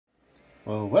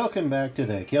Well, welcome back to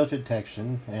the Kilted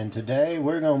Texan, and today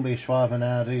we're going to be swapping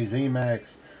out these Emax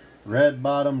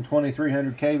Redbottoms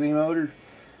 2300 kV motors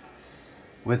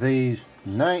with these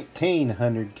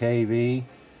 1900 kV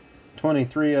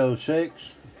 2306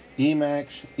 Emax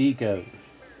Eco.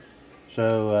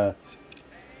 So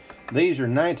these are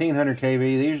 1900 kV,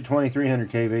 these are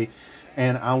 2300 kV,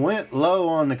 and I went low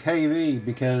on the kV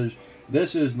because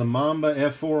this is the Mamba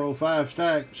F405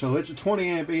 stack, so it's a 20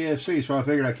 amp ESC, so I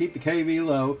figured I'd keep the kV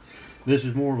low. This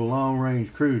is more of a long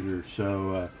range cruiser,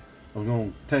 so I was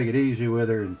going to take it easy with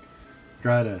her and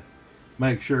try to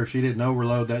make sure she didn't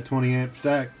overload that 20 amp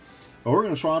stack. But we're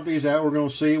going to swap these out. We're going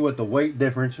to see what the weight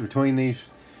difference between these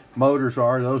motors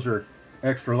are. Those are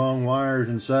extra long wires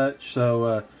and such,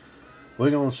 so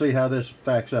we're going to see how this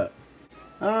stacks up.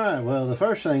 Alright, well, the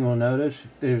first thing we'll notice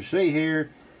is, see here,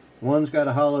 one's got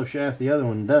a hollow shaft, the other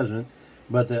one doesn't.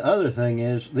 But the other thing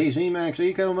is, these Emax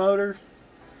Eco motors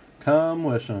come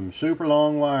with some super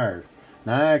long wires.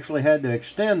 Now, I actually had to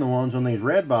extend the ones on these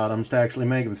Redbottoms to actually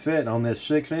make them fit on this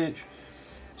 6-inch.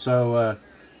 So,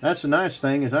 that's the nice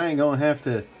thing, is I ain't going to have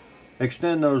to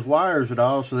extend those wires at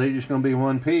all, so they're just going to be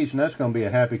one piece, and that's going to be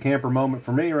a happy camper moment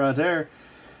for me right there.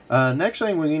 Next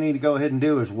thing we need to go ahead and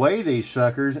do is weigh these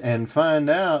suckers and find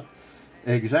out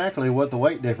exactly what the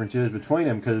weight difference is between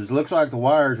them, because it looks like the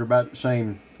wires are about the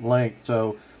same length,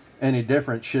 so any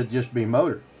difference should just be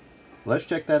motor. Let's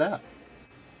check that out.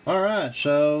 Alright,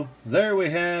 so there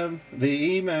we have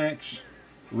the Emax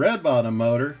Redbottom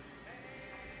motor,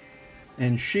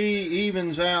 and she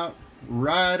evens out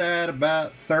right at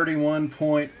about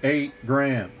 31.8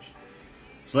 grams.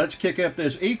 So let's kick up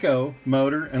this Eco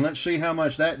motor and let's see how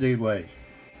much that dude weighs.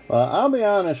 Well, I'll be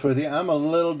honest with you, I'm a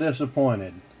little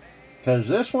disappointed, because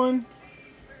this one,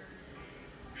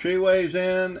 she weighs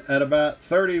in at about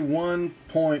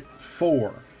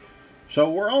 31.4. So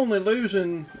we're only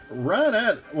losing right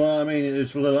at, well, I mean,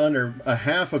 it's a little under a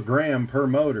half a gram per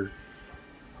motor.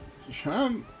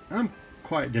 So I'm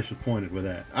quite disappointed with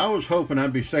that. I was hoping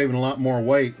I'd be saving a lot more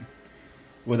weight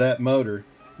with that motor,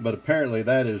 but apparently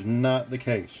that is not the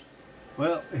case.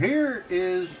 Well, here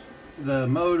is the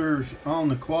motors on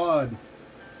the quad.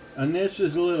 And this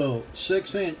is a little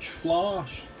 6-inch floss,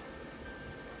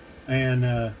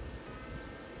 and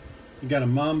you got a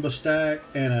Mamba stack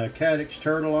and a Caddx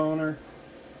Turtle on her,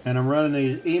 and I'm running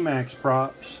these Emax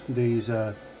props, these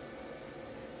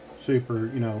super,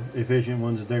 efficient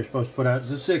ones that they're supposed to put out.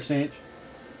 It's a 6-inch,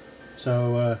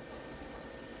 so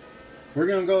we're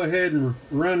gonna go ahead and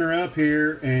run her up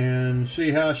here and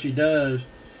see how she does.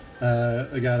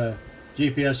 I got a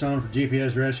GPS on for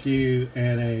GPS rescue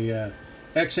and a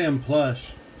XM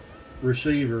Plus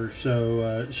receiver,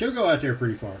 so she'll go out there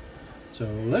pretty far. So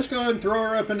let's go ahead and throw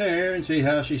her up in the air and see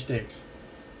how she sticks.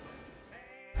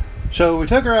 So we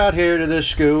took her out here to this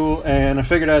school, and I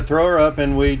figured I'd throw her up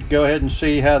and we'd go ahead and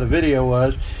see how the video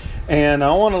was, and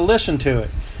I want to listen to it.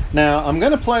 Now I'm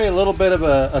going to play a little bit of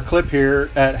a clip here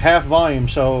at half volume,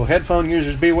 so headphone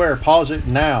users beware, pause it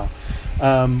now.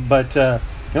 I'm going to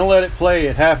let it play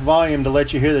at half volume to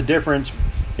let you hear the difference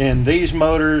in these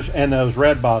motors and those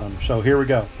Redbottoms. So here we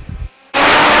go.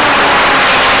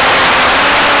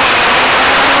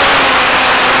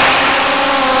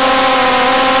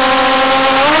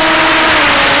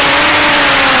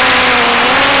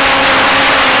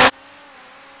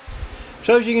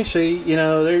 So as you can see,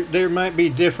 there might be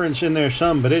difference in there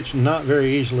some, but it's not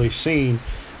very easily seen.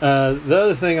 The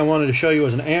other thing I wanted to show you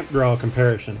was an amp draw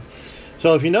comparison.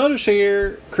 So if you notice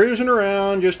here, cruising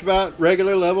around just about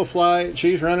regular level flight,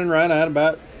 she's running right at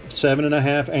about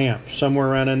 7.5 amps, somewhere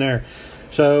around in there.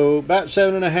 So about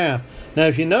 7.5. Now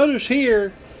if you notice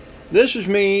here, this is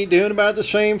me doing about the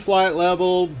same flight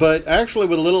level, but actually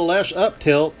with a little less up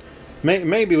tilt,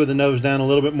 maybe with the nose down a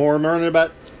little bit more. I'm running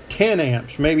about 10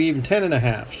 amps, maybe even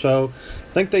 10.5. So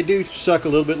I think they do suck a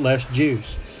little bit less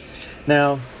juice.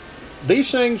 Now,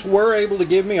 these things were able to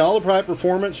give me all the right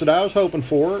performance that I was hoping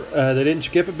for. They didn't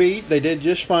skip a beat. They did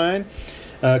just fine.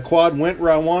 Quad went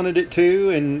where I wanted it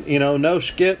to, and no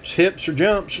skips, hips, or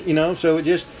jumps. So it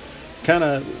just kind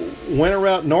of went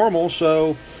around normal.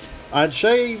 So I'd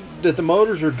say that the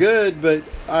motors are good, but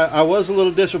I was a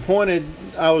little disappointed.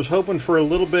 I was hoping for a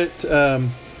little bit. I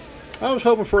was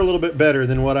hoping for a little bit better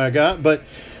than what I got, but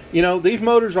these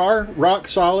motors are rock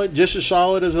solid, just as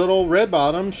solid as that old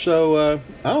Redbottoms, so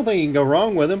I don't think you can go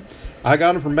wrong with them. I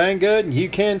got them from Banggood, and you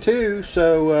can too,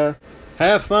 so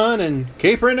have fun and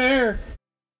keep her in the air.